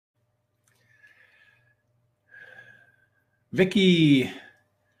Vicky,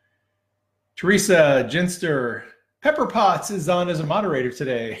 Teresa, Ginster, Pepper Potts is on as a moderator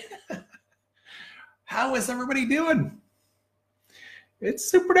today. How is everybody doing?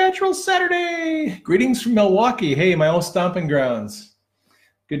 It's Supernatural Saturday. Greetings from Milwaukee. Hey, my old stomping grounds.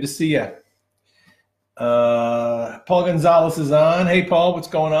 Good to see you. Paul Gonzalez is on. Hey, Paul, what's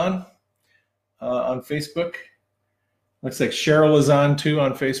going on Facebook? Looks like Cheryl is on too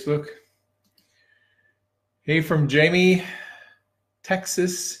on Facebook. Hey, from Jamie,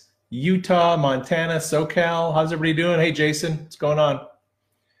 Texas, Utah, Montana, SoCal. How's everybody doing? Hey, Jason, what's going on?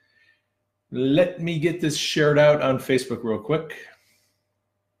 Let me get this shared out on Facebook real quick.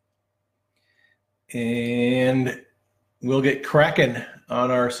 And we'll get cracking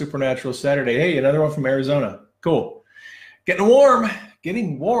on our Supernatural Saturday. Hey, another one from Arizona. Cool. Getting warm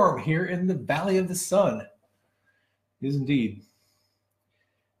here in the Valley of the Sun. It is indeed.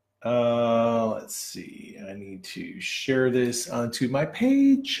 Let's see. I need to share this onto my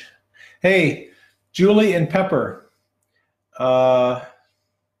page. Hey, Julie and Pepper. I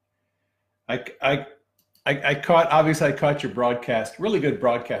caught your broadcast. Really good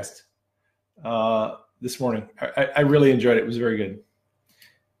broadcast this morning. I really enjoyed it. It was very good.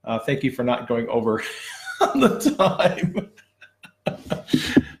 Thank you for not going over on the time.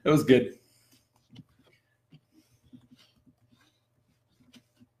 It was good.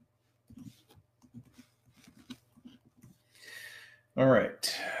 All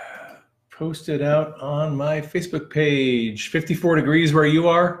right. Posted out on my Facebook page. 54 degrees where you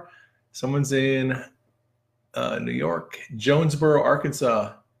are. Someone's in New York. Jonesboro,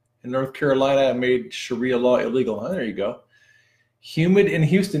 Arkansas. In North Carolina, made Sharia law illegal. Oh, there you go. Humid in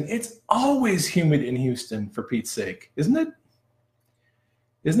Houston. It's always humid in Houston, for Pete's sake, isn't it?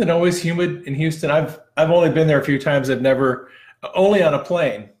 Isn't it always humid in Houston? I've only been there a few times. I've never, only on a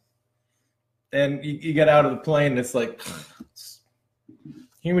plane. And you get out of the plane and it's like, it's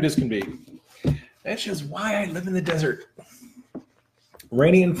humid as can be. That's just why I live in the desert.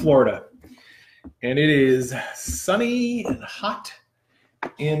 Rainy in Florida. And it is sunny and hot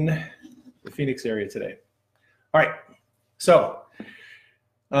in the Phoenix area today. All right. So,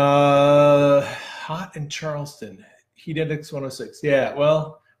 hot in Charleston. Heat index 106. Yeah,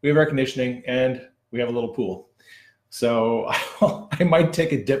 well, we have air conditioning and we have a little pool. So I might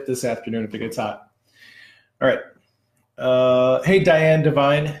take a dip this afternoon if it gets hot. All right. Hey, Diane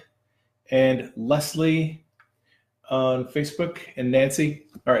Devine and Leslie on Facebook and Nancy.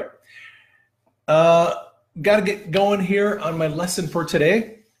 All right. Got to get going here on my lesson for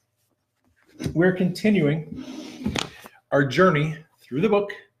today. We're continuing our journey through the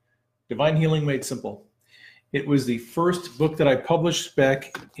book, Divine Healing Made Simple. It was the first book that I published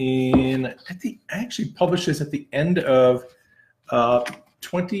back in, I actually published this at the end of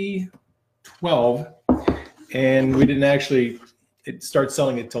 2012, and we didn't actually start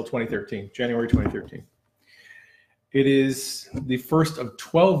selling it until 2013, January 2013. It is the first of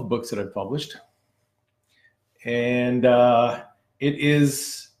 12 books that I've published, and it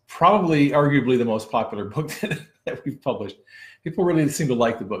is probably arguably the most popular book that we've published. People really seem to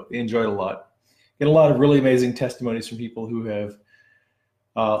like the book. They enjoy it a lot. Get a lot of really amazing testimonies from people who have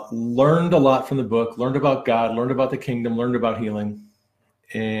learned a lot from the book, learned about God, learned about the kingdom, learned about healing.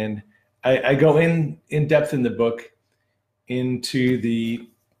 And I go in depth in the book into the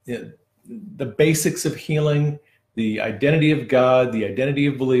basics of healing, the identity of God, the identity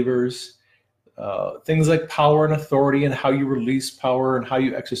of believers, things like power and authority and how you release power and how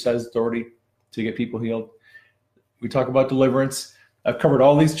you exercise authority to get people healed. We talk about deliverance. I've covered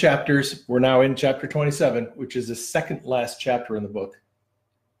all these chapters. We're now in chapter 27, which is the second last chapter in the book.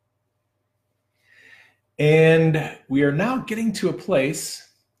 And we are now getting to a place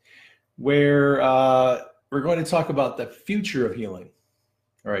where we're going to talk about the future of healing.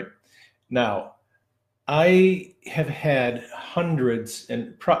 All right. Now, I have had hundreds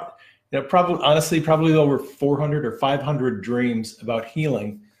and probably over 400 or 500 dreams about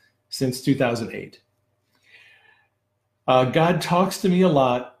healing since 2008. God talks to me a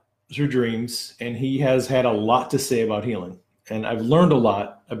lot through dreams, and he has had a lot to say about healing. And I've learned a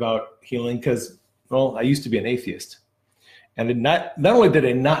lot about healing because, well, I used to be an atheist. And not only did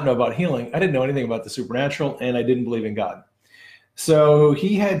I not know about healing, I didn't know anything about the supernatural, and I didn't believe in God. So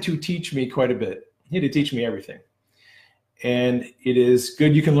he had to teach me quite a bit. He had to teach me everything. And it is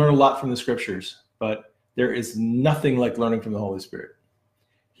good. You can learn a lot from the scriptures, but there is nothing like learning from the Holy Spirit.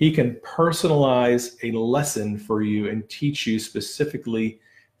 He can personalize a lesson for you and teach you specifically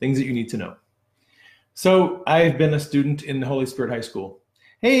things that you need to know. So I've been a student in the Holy Spirit High School.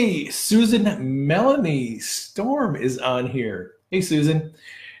 Hey, Susan Melanie Storm is on here. Hey, Susan.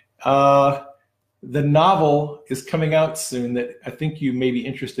 the novel is coming out soon that I think you may be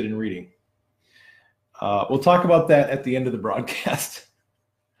interested in reading. We'll talk about that at the end of the broadcast.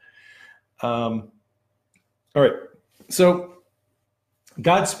 All right. So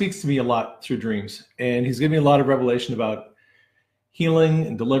God speaks to me a lot through dreams, and he's given me a lot of revelation about healing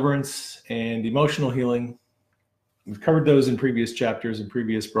and deliverance and emotional healing. We've covered those in previous chapters and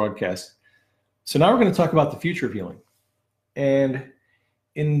previous broadcasts. So now we're going to talk about the future of healing. And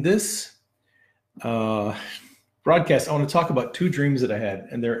in this broadcast, I want to talk about two dreams that I had,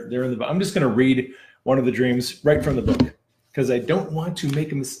 and they're in the. I'm just going to read one of the dreams right from the book because I don't want to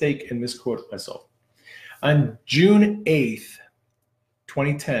make a mistake and misquote myself. On June 8th,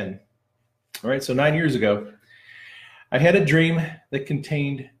 2010, all right, so 9 years ago, I had a dream that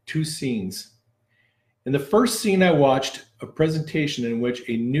contained two scenes. In the first scene, I watched a presentation in which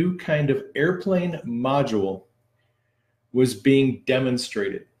a new kind of airplane module was being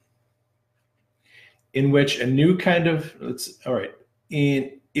demonstrated, in which a new kind of,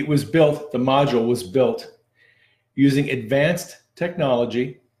 it was built, the module was built using advanced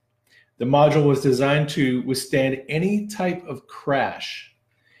technology. The module was designed to withstand any type of crash.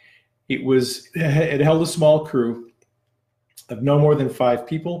 It held a small crew of no more than 5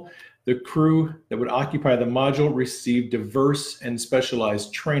 people. The crew that would occupy the module received diverse and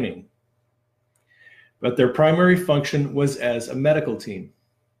specialized training, but their primary function was as a medical team.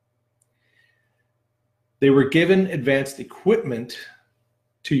 They were given advanced equipment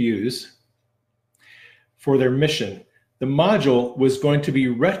to use for their mission. The module was going to be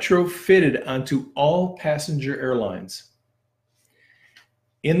retrofitted onto all passenger airlines.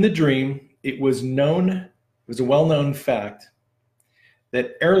 In the dream, it was a well-known fact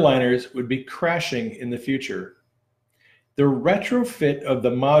that airliners would be crashing in the future. The retrofit of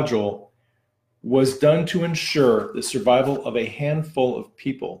the module was done to ensure the survival of a handful of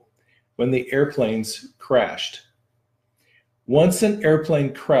people when the airplanes crashed. Once an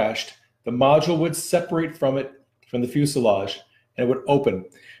airplane crashed, the module would separate from the fuselage and it would open.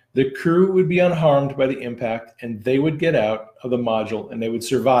 The crew would be unharmed by the impact and they would get out of the module and they would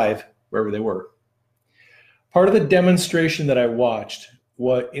survive wherever they were. Part of the demonstration that I watched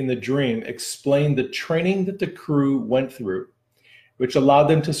in the dream explained the training that the crew went through, which allowed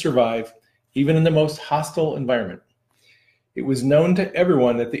them to survive even in the most hostile environment. It was known to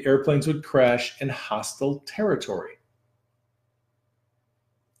everyone that the airplanes would crash in hostile territory.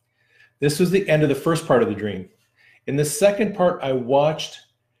 This was the end of the first part of the dream. In the second part, I watched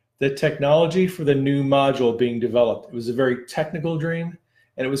the technology for the new module being developed. It was a very technical dream,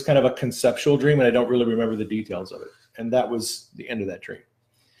 and it was kind of a conceptual dream, and I don't really remember the details of it. And that was the end of that dream.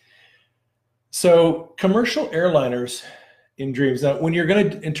 So commercial airliners in dreams. Now, when you're going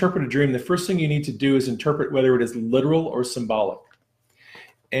to interpret a dream, the first thing you need to do is interpret whether it is literal or symbolic.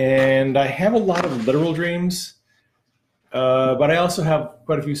 And I have a lot of literal dreams, but I also have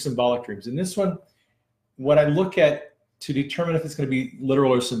quite a few symbolic dreams. In this one, what I look at to determine if it's going to be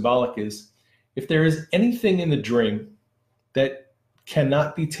literal or symbolic is if there is anything in the dream that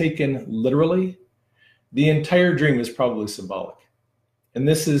cannot be taken literally, the entire dream is probably symbolic. And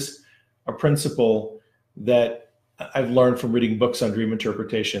this is a principle that I've learned from reading books on dream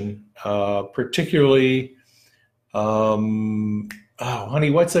interpretation, particularly, honey,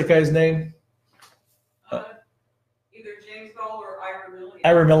 what's that guy's name? Either James Ball or Ira Milligan.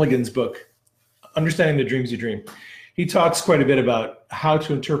 Ira Milligan's book, Understanding the Dreams You Dream. He talks quite a bit about how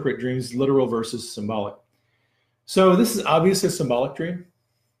to interpret dreams, literal versus symbolic. So this is obviously a symbolic dream,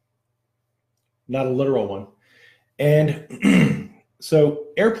 not a literal one. And so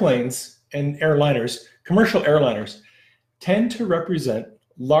airplanes and airliners, commercial airliners, tend to represent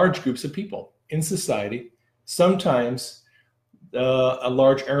large groups of people in society. Sometimes a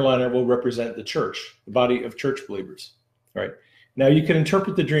large airliner will represent the church, the body of church believers. Right? Now you can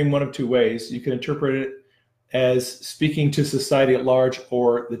interpret the dream one of two ways. You can interpret it as speaking to society at large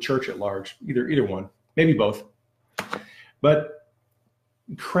or the church at large, either one, maybe both. But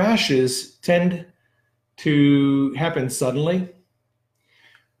crashes tend to happen suddenly,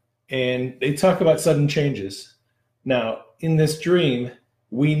 and they talk about sudden changes. Now, in this dream,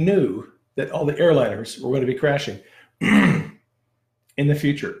 we knew that all the airliners were going to be crashing in the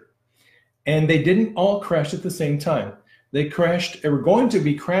future. And they didn't all crash at the same time. They were going to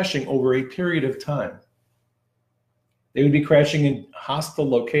be crashing over a period of time. They would be crashing in hostile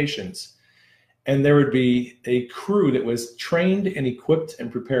locations. And there would be a crew that was trained and equipped and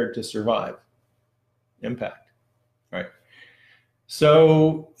prepared to survive impact. Right?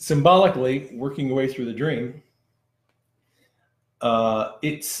 So symbolically, working your way through the dream,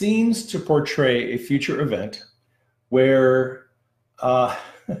 it seems to portray a future event where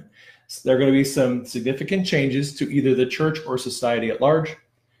There are going to be some significant changes to either the church or society at large,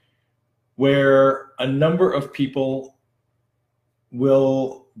 where a number of people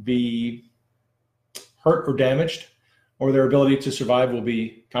will be hurt or damaged, or their ability to survive will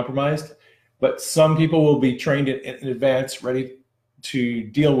be compromised. But some people will be trained in advance, ready to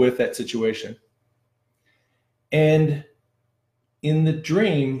deal with that situation. And in the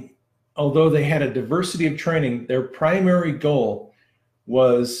dream, although they had a diversity of training, their primary goal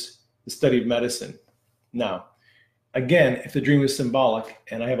was the study of medicine. Now, again, if the dream is symbolic,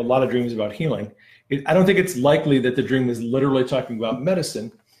 and I have a lot of dreams about healing, I don't think it's likely that the dream is literally talking about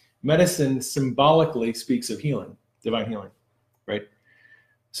medicine. Medicine symbolically speaks of healing, divine healing, right?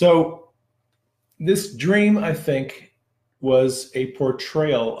 So this dream, I think, was a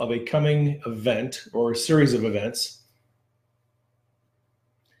portrayal of a coming event or a series of events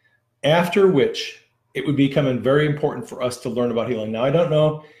after which it would become very important for us to learn about healing. Now, I don't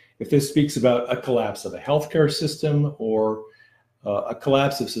know if this speaks about a collapse of a healthcare system or a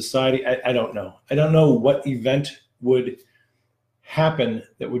collapse of society. I don't know. I don't know what event would happen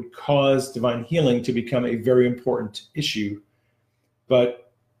that would cause divine healing to become a very important issue,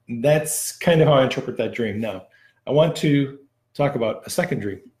 but that's kind of how I interpret that dream. Now, I want to talk about a second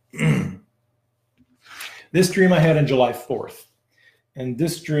dream. This dream I had on July 4th. And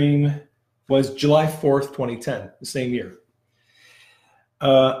this dream was July 4th, 2010, the same year.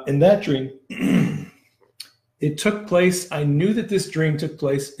 In that dream, it took place, I knew that this dream took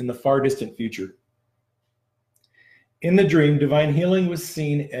place in the far distant future. In the dream, divine healing was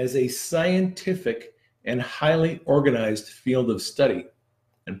seen as a scientific and highly organized field of study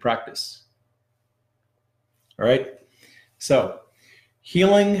and practice. All right? So,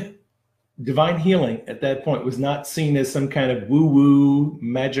 divine healing at that point was not seen as some kind of woo-woo,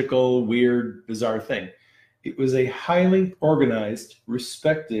 magical, weird, bizarre thing. It was a highly organized,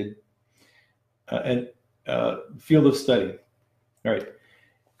 respected field of study. All right.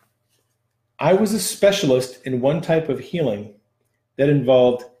 I was a specialist in one type of healing that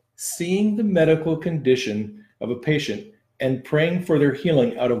involved seeing the medical condition of a patient and praying for their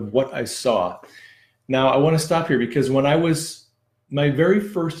healing out of what I saw. Now, I want to stop here because my very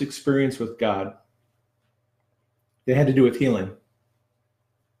first experience with God, it had to do with healing.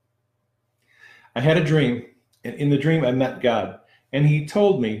 I had a dream, and in the dream I met God, and he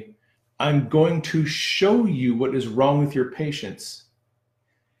told me, I'm going to show you what is wrong with your patients,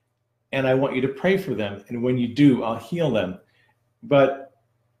 and I want you to pray for them, and when you do, I'll heal them. But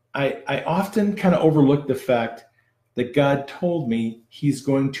I often kind of overlook the fact that God told me he's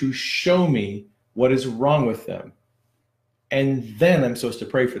going to show me what is wrong with them, and then I'm supposed to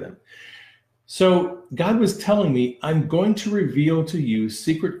pray for them. So God was telling me, I'm going to reveal to you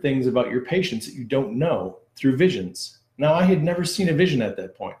secret things about your patients that you don't know through visions. Now, I had never seen a vision at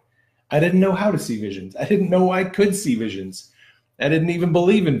that point. I didn't know how to see visions. I didn't know I could see visions. I didn't even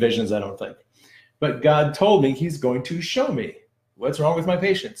believe in visions, I don't think. But God told me he's going to show me what's wrong with my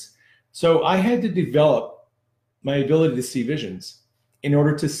patients. So I had to develop my ability to see visions in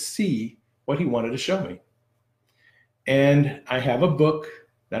order to see what he wanted to show me. And I have a book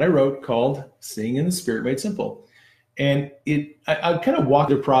that I wrote called Seeing in the Spirit Made Simple. And I kind of walked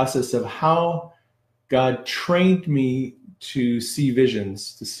the process of how God trained me to see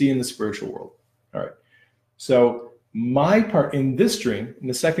visions, to see in the spiritual world. All right. So my part in this dream, in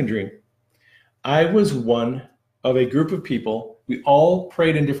the second dream, I was one of a group of people. We all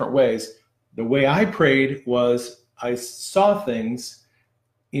prayed in different ways. The way I prayed was I saw things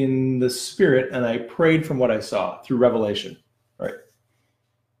in the spirit, and I prayed from what I saw through revelation. All right.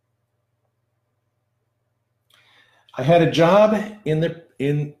 I had a job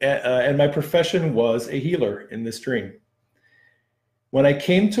and my profession was a healer in this dream. When I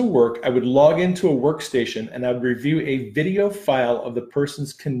came to work, I would log into a workstation and I would review a video file of the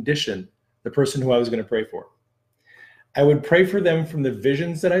person's condition, the person who I was going to pray for. I would pray for them from the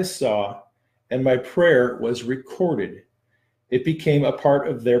visions that I saw, and my prayer was recorded. It became a part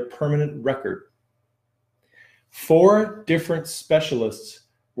of their permanent record. 4 different specialists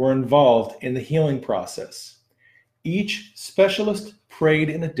were involved in the healing process. Each specialist prayed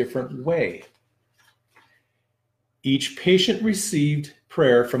in a different way. Each patient received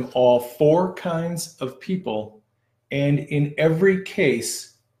prayer from all 4 kinds of people, and in every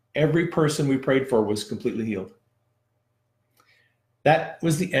case, every person we prayed for was completely healed. That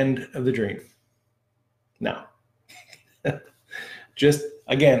was the end of the dream. Now, just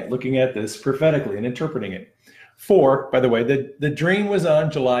again, looking at this prophetically and interpreting it. 4, by the way, the dream was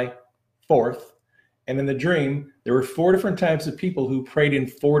on July 4th. And in the dream, there were 4 different types of people who prayed in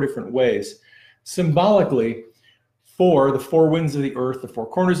 4 different ways. Symbolically, the four winds of the earth, the four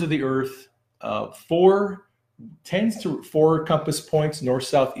corners of the earth. Four compass points, north,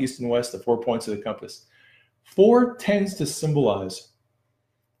 south, east, and west, the 4 points of the compass. Four tends to symbolize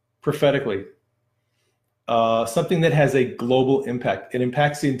prophetically something that has a global impact. It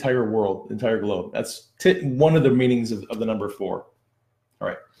impacts the entire world, the entire globe. That's one of the meanings of the number four. All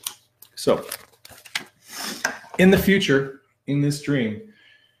right. So in the future, in this dream,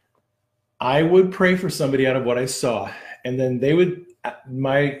 I would pray for somebody out of what I saw, and then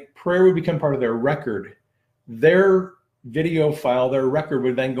my prayer would become part of their record. Their video file, their record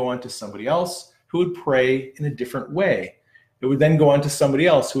would then go on to somebody else who would pray in a different way. It would then go on to somebody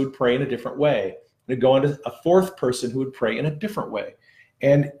else who would pray in a different way. It would go on to a fourth person who would pray in a different way.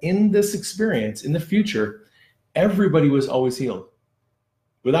 And in this experience, in the future, everybody was always healed.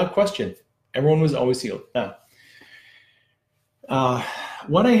 Without question, everyone was always healed. Now,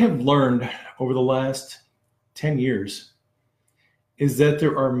 what I have learned over the last 10 years is that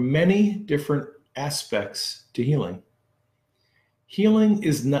there are many different aspects to healing. Healing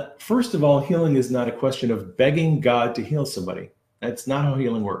is not, first of all, healing is not a question of begging God to heal somebody. That's not how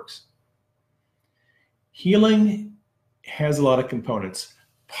healing works. Healing has a lot of components.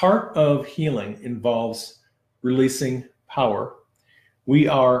 Part of healing involves releasing power. We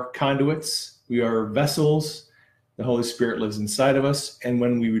are conduits. We are vessels. The Holy Spirit lives inside of us. And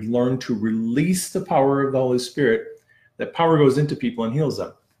when we would learn to release the power of the Holy Spirit, that power goes into people and heals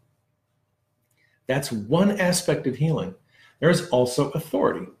them. That's one aspect of healing. There's also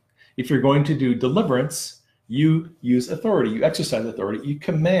authority. If you're going to do deliverance, you use authority. You exercise authority. You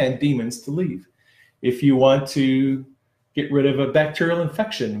command demons to leave. If you want to get rid of a bacterial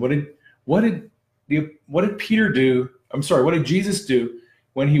infection, what did Peter do? I'm sorry, what did Jesus do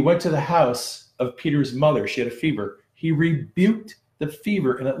when he went to the house of Peter's mother? She had a fever. He rebuked the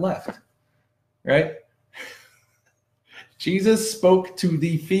fever and it left, right? Jesus spoke to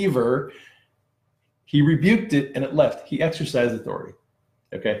the fever. He rebuked it and it left. He exercised authority.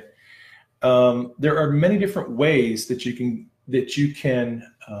 Okay. There are many different ways that you can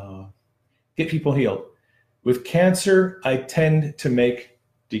get people healed. With cancer, I tend to make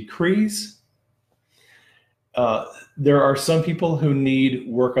decrees. There are some people who need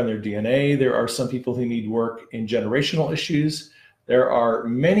work on their DNA. There are some people who need work in generational issues. There are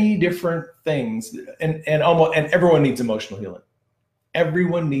many different things, and everyone needs emotional healing.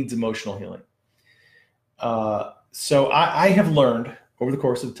 Everyone needs emotional healing. So I have learned over the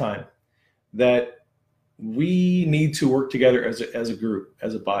course of time that we need to work together as a group,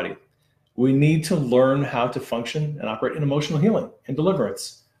 as a body. We need to learn how to function and operate in emotional healing and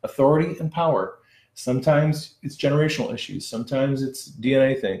deliverance, authority and power. Sometimes it's generational issues. Sometimes it's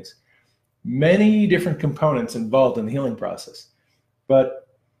DNA things. Many different components involved in the healing process. But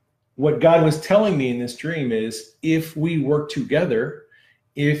what God was telling me in this dream is if we work together,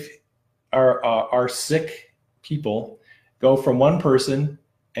 if our sick people go from one person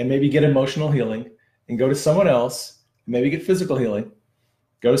and maybe get emotional healing and go to someone else, maybe get physical healing,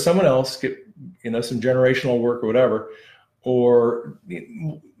 go to someone else, get some generational work or whatever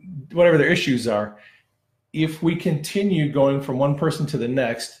their issues are. If we continue going from one person to the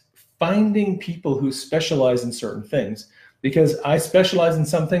next, finding people who specialize in certain things, because I specialize in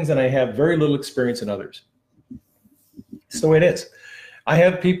some things and I have very little experience in others. So it is. I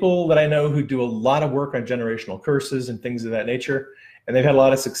have people that I know who do a lot of work on generational curses and things of that nature, and they've had a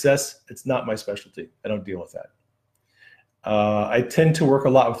lot of success. It's not my specialty. I don't deal with that. I tend to work a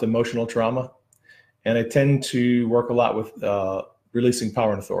lot with emotional trauma, and I tend to work a lot with releasing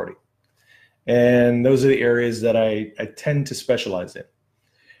power and authority. And those are the areas that I tend to specialize in,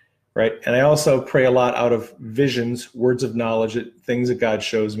 right? And I also pray a lot out of visions, words of knowledge, things that God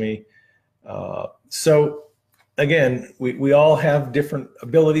shows me. So again, we all have different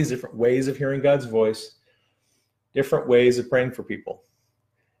abilities, different ways of hearing God's voice, different ways of praying for people.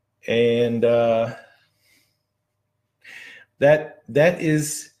 And that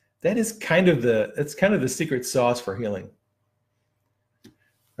is kind of the secret sauce for healing.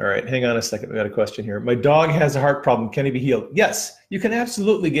 All right, hang on a second. We got a question here. My dog has a heart problem. Can he be healed? Yes, you can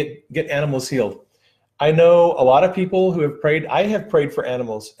absolutely get animals healed. I know a lot of people who have prayed. I have prayed for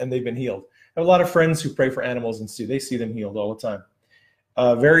animals and they've been healed. I have a lot of friends who pray for animals and they see them healed all the time.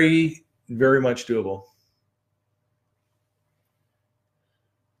 Very, very much doable.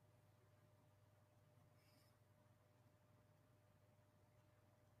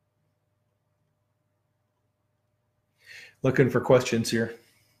 Looking for questions here.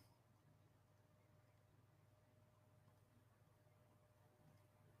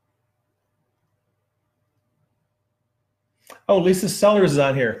 Oh, Lisa Sellers is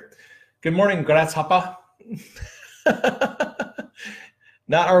on here. Good morning, Grasshopper.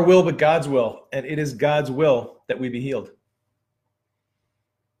 Not our will, but God's will. And it is God's will that we be healed.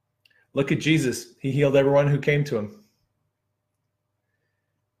 Look at Jesus. He healed everyone who came to him.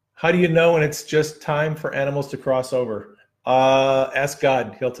 How do you know when it's just time for animals to cross over? Ask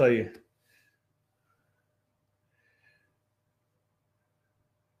God. He'll tell you.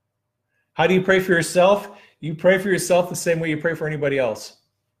 How do you pray for yourself? You pray for yourself the same way you pray for anybody else.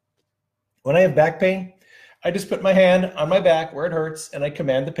 When I have back pain, I just put my hand on my back where it hurts and I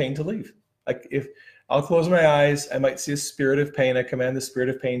command the pain to leave. Like if I'll close my eyes, I might see a spirit of pain. I command the spirit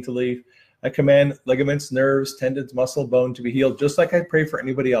of pain to leave. I command ligaments, nerves, tendons, muscle, bone to be healed, just like I pray for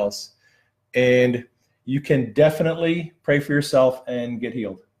anybody else. And you can definitely pray for yourself and get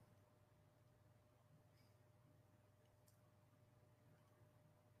healed.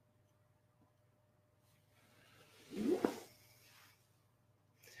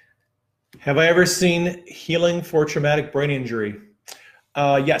 Have I ever seen healing for traumatic brain injury?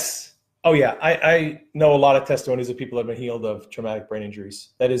 Yes. Oh, yeah. I know a lot of testimonies of people that have been healed of traumatic brain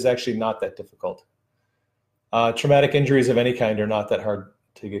injuries. That is actually not that difficult. Traumatic injuries of any kind are not that hard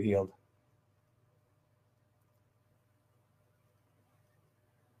to get healed.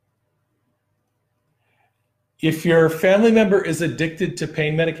 If your family member is addicted to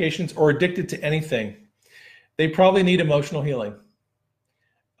pain medications or addicted to anything, they probably need emotional healing.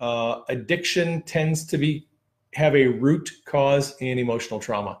 Addiction tends to have a root cause in emotional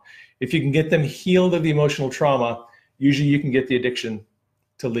trauma. If you can get them healed of the emotional trauma, usually you can get the addiction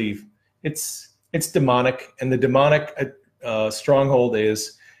to leave. It's demonic, and the demonic stronghold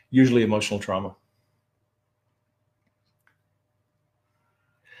is usually emotional trauma.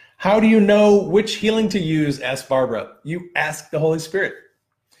 How do you know which healing to use? Asked Barbara. You ask the Holy Spirit,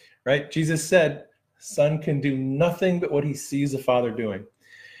 right? Jesus said, Son can do nothing but what he sees the Father doing.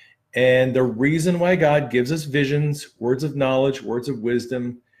 And the reason why God gives us visions, words of knowledge, words of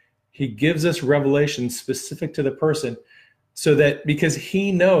wisdom, he gives us revelation specific to the person so that because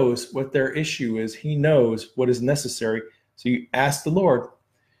he knows what their issue is, he knows what is necessary. So you ask the Lord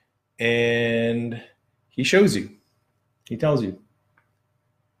and he shows you, he tells you.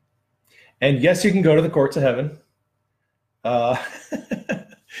 And yes, you can go to the courts of heaven.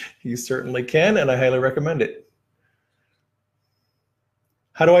 You certainly can, and I highly recommend it.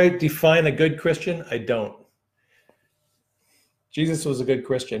 How do I define a good Christian? I don't. Jesus was a good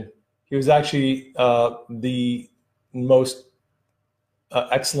Christian. He was actually the most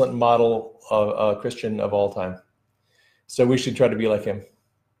excellent model of Christian of all time. So we should try to be like him.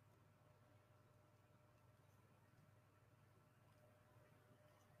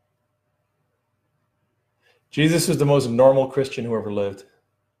 Jesus was the most normal Christian who ever lived.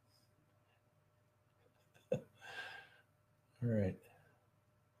 All right.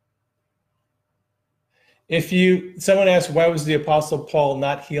 Someone asked, why was the Apostle Paul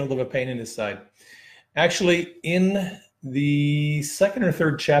not healed of a pain in his side? Actually, in the second or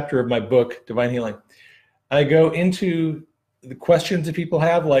third chapter of my book, Divine Healing, I go into the questions that people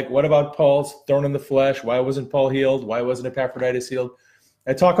have, like, what about Paul's thorn in the flesh? Why wasn't Paul healed? Why wasn't Epaphroditus healed?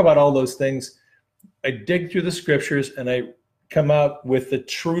 I talk about all those things. I dig through the scriptures and I come out with the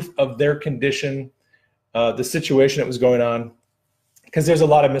truth of their condition, the situation that was going on, because there's a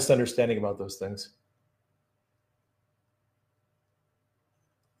lot of misunderstanding about those things.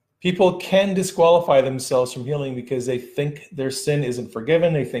 People can disqualify themselves from healing because they think their sin isn't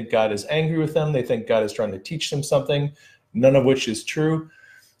forgiven. They think God is angry with them. They think God is trying to teach them something, none of which is true.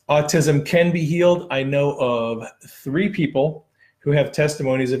 Autism can be healed. I know of 3 people who have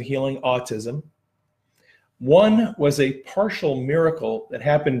testimonies of healing autism. One was a partial miracle that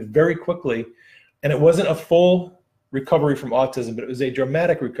happened very quickly, and it wasn't a full recovery from autism, but it was a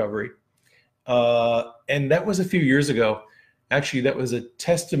dramatic recovery. And that was a few years ago. Actually, that was a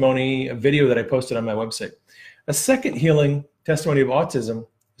testimony, a video that I posted on my website. A second healing testimony of autism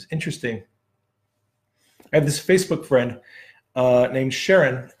is interesting. I have this Facebook friend named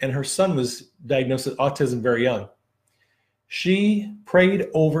Sharon, and her son was diagnosed with autism very young. She prayed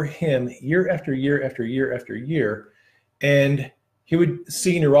over him year after year after year after year, and he would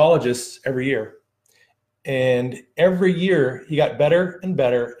see neurologists every year. And every year he got better and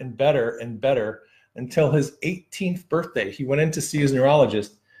better and better and better until his 18th birthday. He went in to see his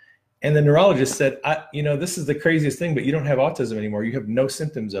neurologist, and the neurologist said, this is the craziest thing, but you don't have autism anymore. You have no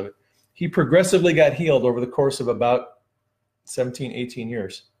symptoms of it. He progressively got healed over the course of about 17, 18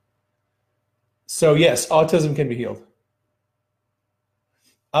 years. So yes, autism can be healed.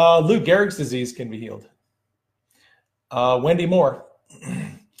 Lou Gehrig's disease can be healed. Wendy Moore.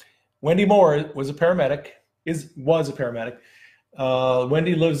 Wendy Moore was a paramedic, was a paramedic.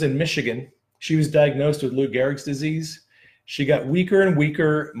 Wendy lives in Michigan, She was diagnosed with Lou Gehrig's disease. She got weaker and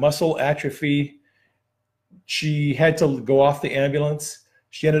weaker, muscle atrophy. She had to go off the ambulance.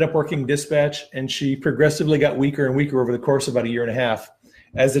 She ended up working dispatch, and she progressively got weaker and weaker over the course of about a year and a half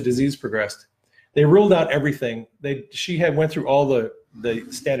as the disease progressed. They ruled out everything. She had went through all the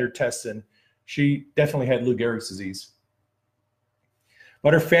standard tests, and she definitely had Lou Gehrig's disease.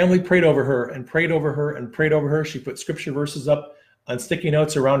 But her family prayed over her and prayed over her and prayed over her. She put scripture verses up on sticky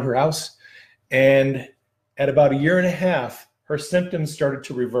notes around her house. And at about a year and a half, her symptoms started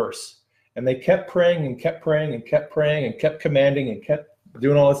to reverse. And they kept praying and kept praying and kept praying and kept commanding and kept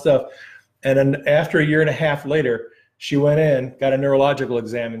doing all that stuff. And then after a year and a half later, she went in, got a neurological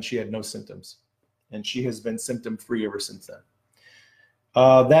exam, and she had no symptoms. And she has been symptom-free ever since then.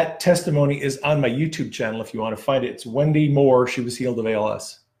 That testimony is on my YouTube channel if you want to find it. It's Wendy Moore. She was healed of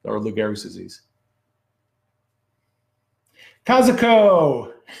ALS, or Lou Gehrig's disease.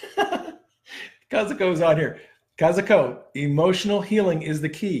 Kazuko! Kazuko's on here. Kazuko, emotional healing is the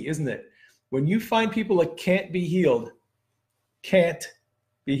key, isn't it? When you find people that can't be healed, if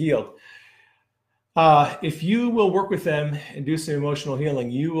you will work with them and do some emotional healing,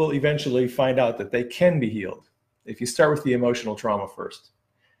 you will eventually find out that they can be healed if you start with the emotional trauma first.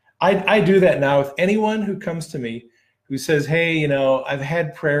 I do that now with anyone who comes to me who says, hey, you know, I've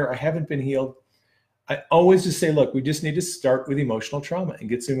had prayer, I haven't been healed. I always just say, look, we just need to start with emotional trauma and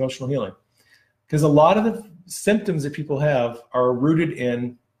get some emotional healing. Because a lot of the symptoms that people have are rooted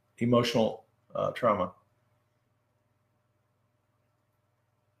in emotional trauma.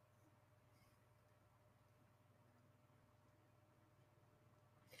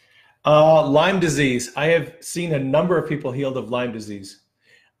 Lyme disease. I have seen a number of people healed of Lyme disease.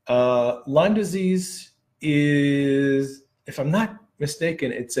 Lyme disease is, if I'm not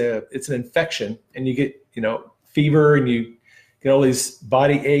mistaken, it's an infection, and you get, you know, fever, and you get all these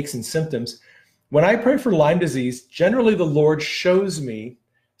body aches and symptoms. When I pray for Lyme disease, generally the Lord shows me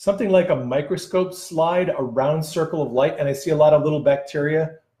something like a microscope slide, a round circle of light, and I see a lot of little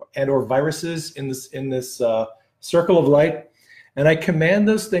bacteria and or viruses in this circle of light. And I command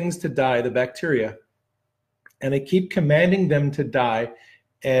those things to die, the bacteria, and I keep commanding them to die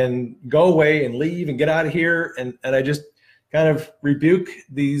and go away and leave and get out of here. And I just kind of rebuke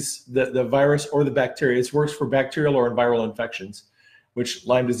the virus or the bacteria. It works for bacterial or viral infections, which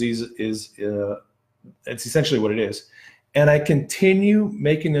Lyme disease is, it's essentially what it is. And I continue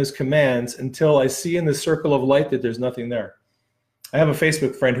making those commands until I see in the circle of light that there's nothing there. I have a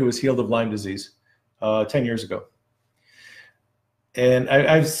Facebook friend who was healed of Lyme disease 10 years ago. And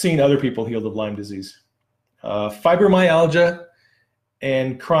I've seen other people healed of Lyme disease. Fibromyalgia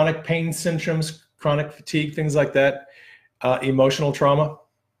and chronic pain syndromes, chronic fatigue, things like that, emotional trauma.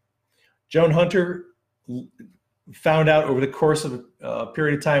 Joan Hunter found out over the course of a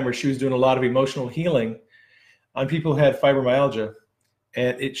period of time where she was doing a lot of emotional healing on people who had fibromyalgia,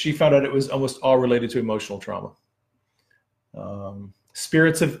 and she found out it was almost all related to emotional trauma.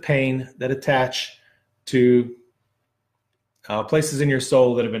 Spirits of pain that attach to places in your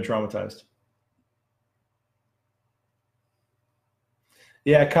soul that have been traumatized.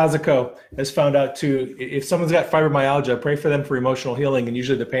 Yeah, Kazuko has found out too, if someone's got fibromyalgia, pray for them for emotional healing, and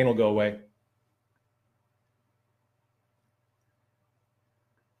usually the pain will go away.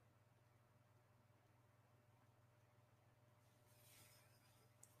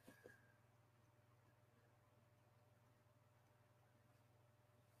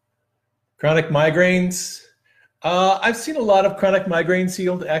 Chronic migraines. I've seen a lot of chronic migraines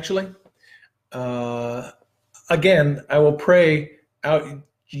healed, actually. Again, I will pray out,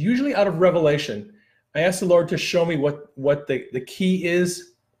 usually out of revelation. I ask the Lord to show me what the key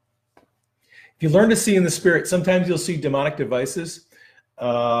is. If you learn to see in the spirit, sometimes you'll see demonic devices.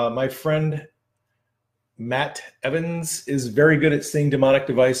 My friend Matt Evans is very good at seeing demonic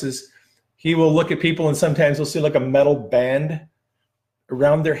devices. He will look at people, and sometimes he'll see like a metal band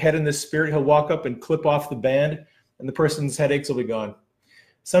around their head in the spirit. He'll walk up and clip off the band, and the person's headaches will be gone.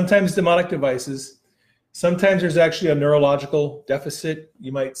 Sometimes demonic devices. Sometimes there's actually a neurological deficit.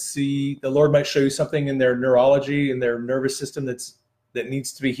 You might see, the Lord might show you something in their neurology, in their nervous system that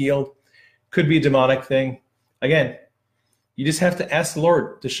needs to be healed. Could be a demonic thing. Again, you just have to ask the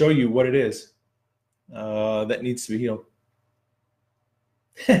Lord to show you what it is that needs to be healed.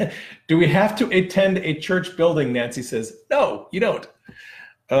 Do we have to attend a church building? Nancy says, no, you don't.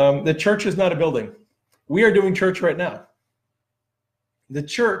 The church is not a building. We are doing church right now. The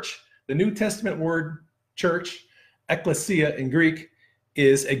church, the New Testament word church, ekklesia in Greek,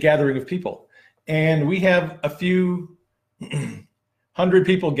 is a gathering of people. And we have a few hundred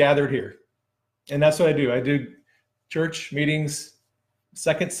people gathered here. And that's what I do. I do church meetings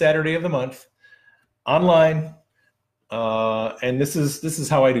second Saturday of the month. online, and this is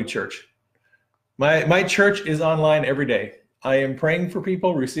how I do church. My church is online every day. I am praying for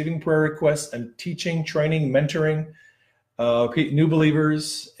people, receiving prayer requests, and teaching, training, mentoring new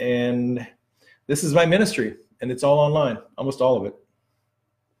believers, and this is my ministry, and it's all online, almost all of it.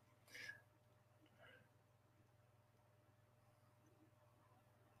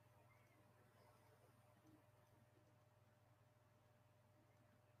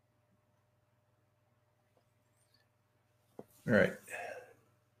 All right.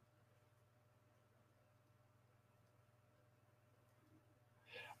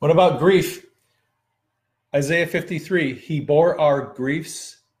 What about grief? Isaiah 53, he bore our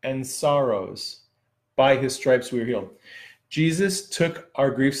griefs and sorrows. By his stripes we are healed. Jesus took our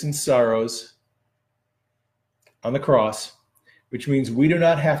griefs and sorrows on the cross, which means we do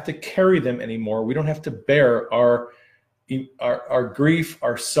not have to carry them anymore. We don't have to bear our grief,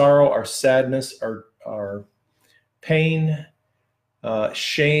 our sorrow, our sadness, our pain,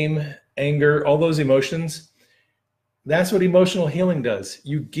 shame, anger, all those emotions. That's what emotional healing does.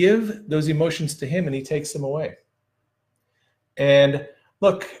 You give those emotions to him and he takes them away. And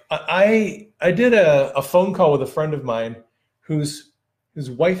look, I did a phone call with a friend of mine whose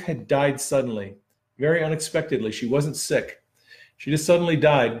wife had died suddenly, very unexpectedly. She wasn't sick. She just suddenly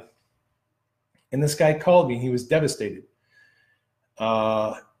died. And this guy called me. He was devastated.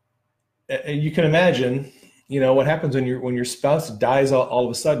 You can imagine, what happens when your spouse dies all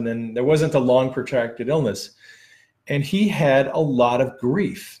of a sudden, and there wasn't a long protracted illness. And he had a lot of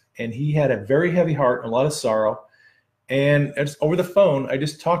grief, and he had a very heavy heart, and a lot of sorrow. And over the phone, I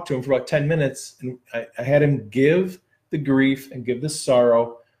just talked to him for about 10 minutes, and I had him give the grief and give the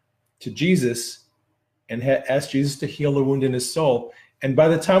sorrow to Jesus and ask Jesus to heal the wound in his soul. And by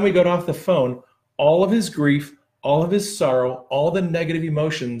the time we got off the phone, all of his grief, all of his sorrow, all the negative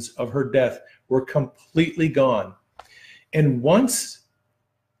emotions of her death were completely gone. And once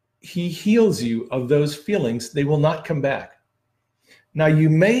he heals you of those feelings, they will not come back. Now, you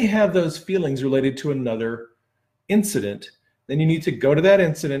may have those feelings related to another incident. Then you need to go to that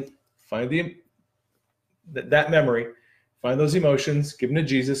incident, find that memory, find those emotions, give them to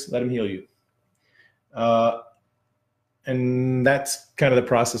Jesus, let him heal you. And that's kind of the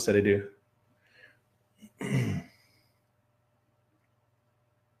process that I do.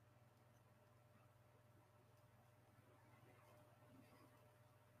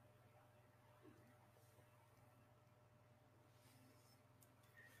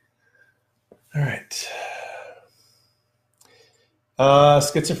 All right.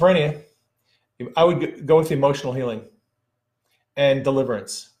 Schizophrenia. I would go with the emotional healing and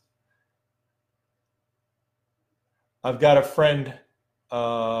deliverance. I've got a friend,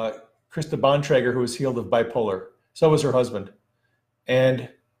 Krista Bontrager, who was healed of bipolar. So was her husband. And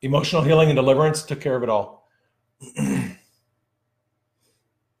emotional healing and deliverance took care of it all.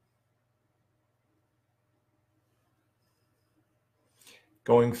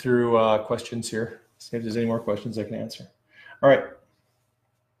 Going through questions here. See if there's any more questions I can answer. All right.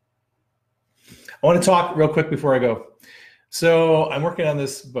 I want to talk real quick before I go. So I'm working on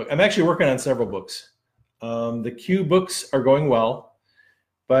this book. I'm actually working on several books. The Q books are going well,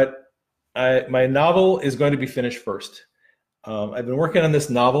 but my novel is going to be finished first. I've been working on this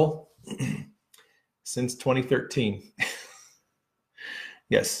novel since 2013.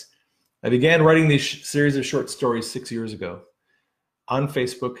 Yes. I began writing these series of short stories 6 years ago on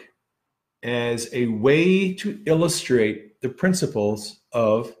Facebook as a way to illustrate the principles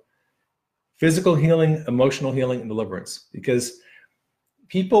of physical healing, emotional healing, and deliverance. Because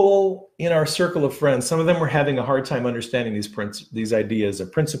people in our circle of friends, some of them were having a hard time understanding these ideas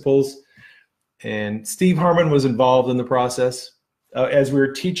of principles. And Steve Harmon was involved in the process as we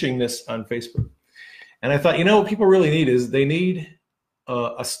were teaching this on Facebook. And I thought, what people really need is they need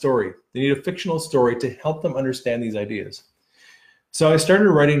a story. They need a fictional story to help them understand these ideas. So I started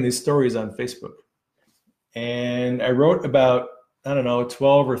writing these stories on Facebook. And I wrote about,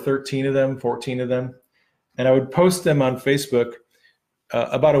 12 or 13 of them, 14 of them. And I would post them on Facebook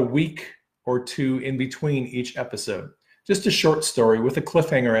about a week or two in between each episode. Just a short story with a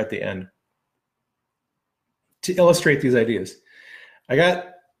cliffhanger at the end to illustrate these ideas. I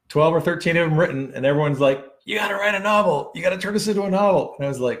got 12 or 13 of them written, and everyone's like, you got to write a novel. You got to turn this into a novel. And I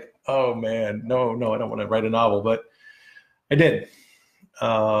was like, oh man, no, I don't want to write a novel, but I did.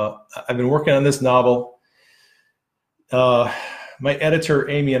 I've been working on this novel. My editor,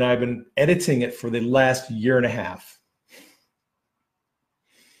 Amy, and I have been editing it for the last year and a half.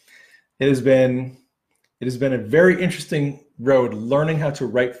 It has been a very interesting road, learning how to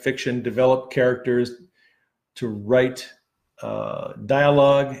write fiction, develop characters, to write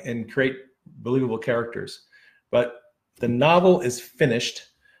dialogue, and create believable characters. But the novel is finished.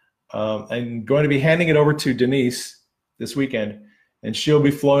 I'm going to be handing it over to Denise this weekend, and she'll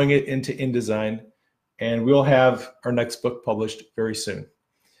be flowing it into InDesign, and we'll have our next book published very soon.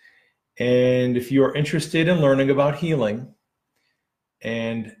 And if you are interested in learning about healing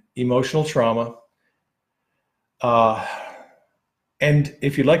and emotional trauma, and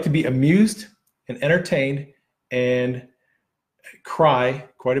if you'd like to be amused and entertained and cry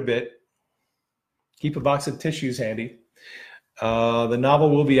quite a bit, keep a box of tissues handy. The novel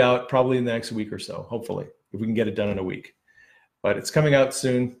will be out probably in the next week or so, hopefully, if we can get it done in a week. But it's coming out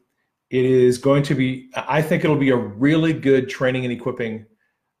soon. It is going to be, I think it'll be a really good training and equipping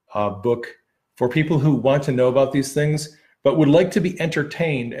book for people who want to know about these things, but would like to be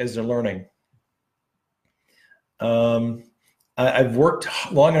entertained as they're learning. I've worked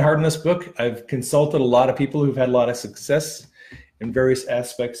long and hard on this book. I've consulted a lot of people who've had a lot of success in various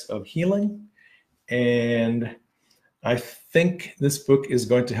aspects of healing. And I think this book is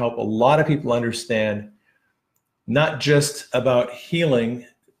going to help a lot of people understand not just about healing,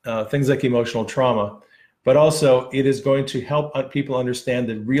 things like emotional trauma, but also it is going to help people understand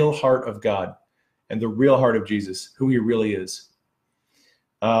the real heart of God and the real heart of Jesus, who he really is.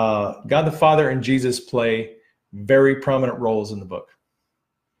 God the Father and Jesus play very prominent roles in the book.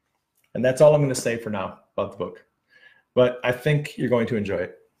 And that's all I'm going to say for now about the book. But I think you're going to enjoy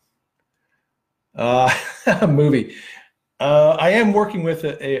it. A movie. I am working with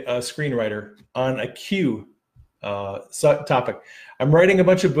a screenwriter on a Q topic. I'm writing a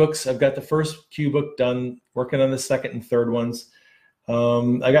bunch of books. I've got the first Q book done, working on the second and third ones.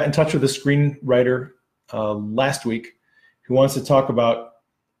 I got in touch with a screenwriter last week who wants to talk about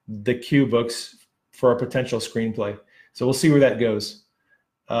the Q books for a potential screenplay. So we'll see where that goes.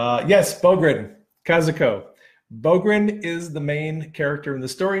 Yes, Bogren, Kazuko. Bogren is the main character in the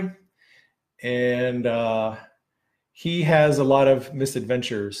story, and he has a lot of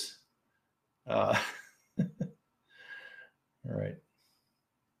misadventures. All right.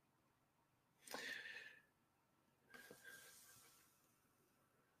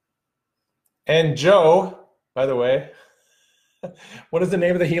 And Joe, by the way, what is the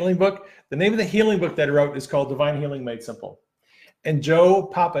name of the healing book? The name of the healing book that I wrote is called Divine Healing Made Simple. And Joe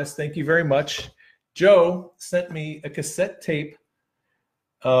Pappas, thank you very much. Joe sent me a cassette tape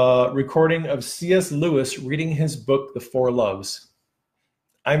recording of C.S. Lewis reading his book, The Four Loves.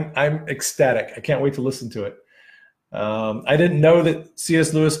 I'm ecstatic. I can't wait to listen to it. I didn't know that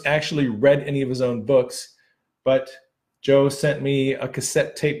C.S. Lewis actually read any of his own books, but Joe sent me a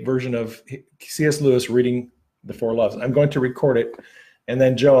cassette tape version of C.S. Lewis reading The Four Loves. I'm going to record it, and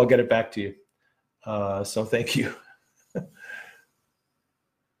then Joe, I'll get it back to you. So thank you.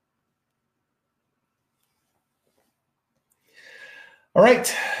 All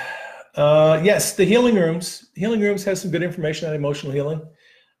right. Yes, the healing rooms. Healing rooms has some good information on emotional healing.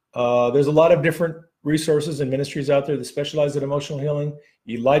 There's a lot of different resources and ministries out there that specialize in emotional healing.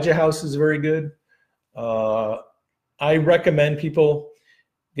 Elijah House is very good. I recommend people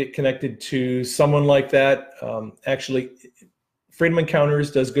get connected to someone like that. Actually, Freedom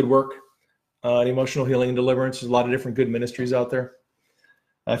Encounters does good work on emotional healing and deliverance. There's a lot of different good ministries out there.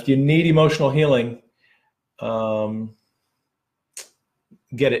 If you need emotional healing,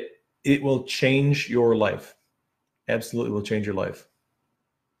 get it. It will change your life. Absolutely will change your life.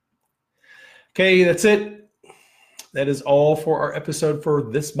 Okay, that's it. That is all for our episode for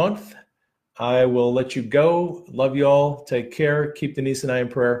this month. I will let you go. Love you all. Take care. Keep Denise and I in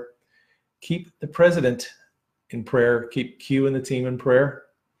prayer. Keep the president in prayer. Keep Q and the team in prayer.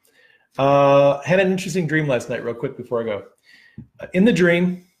 Had an interesting dream last night, real quick before I go. In the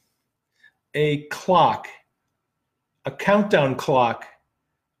dream, a clock, a countdown clock.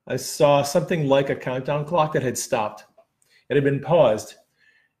 I saw something like a countdown clock that had stopped. It had been paused.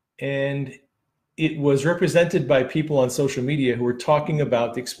 And it was represented by people on social media who were talking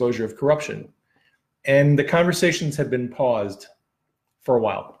about the exposure of corruption. And the conversations had been paused for a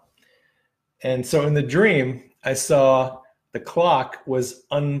while. And so in the dream, I saw the clock was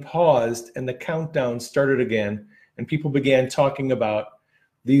unpaused and the countdown started again. And people began talking about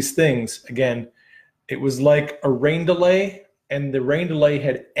these things. Again, it was like a rain delay, and the rain delay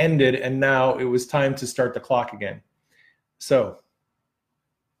had ended, and now it was time to start the clock again. So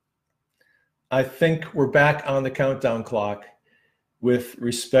I think we're back on the countdown clock with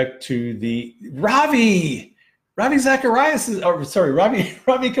respect to the Ravi Zacharias is, oh, sorry, Ravi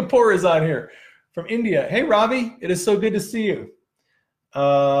Kapoor is on here from India. Hey, Ravi, it is so good to see you.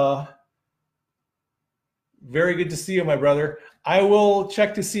 Very good to see you, my brother. I will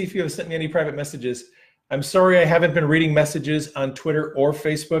check to see if you have sent me any private messages. I'm sorry I haven't been reading messages on Twitter or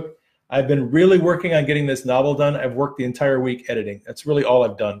Facebook. I've been really working on getting this novel done. I've worked the entire week editing. That's really all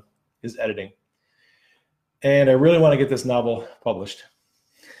I've done is editing. And I really want to get this novel published.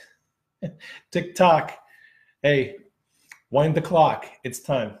 Tick-tock. Hey, wind the clock. It's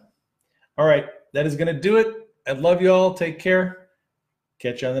time. All right, that is going to do it. I love you all. Take care.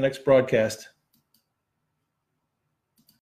 Catch you on the next broadcast.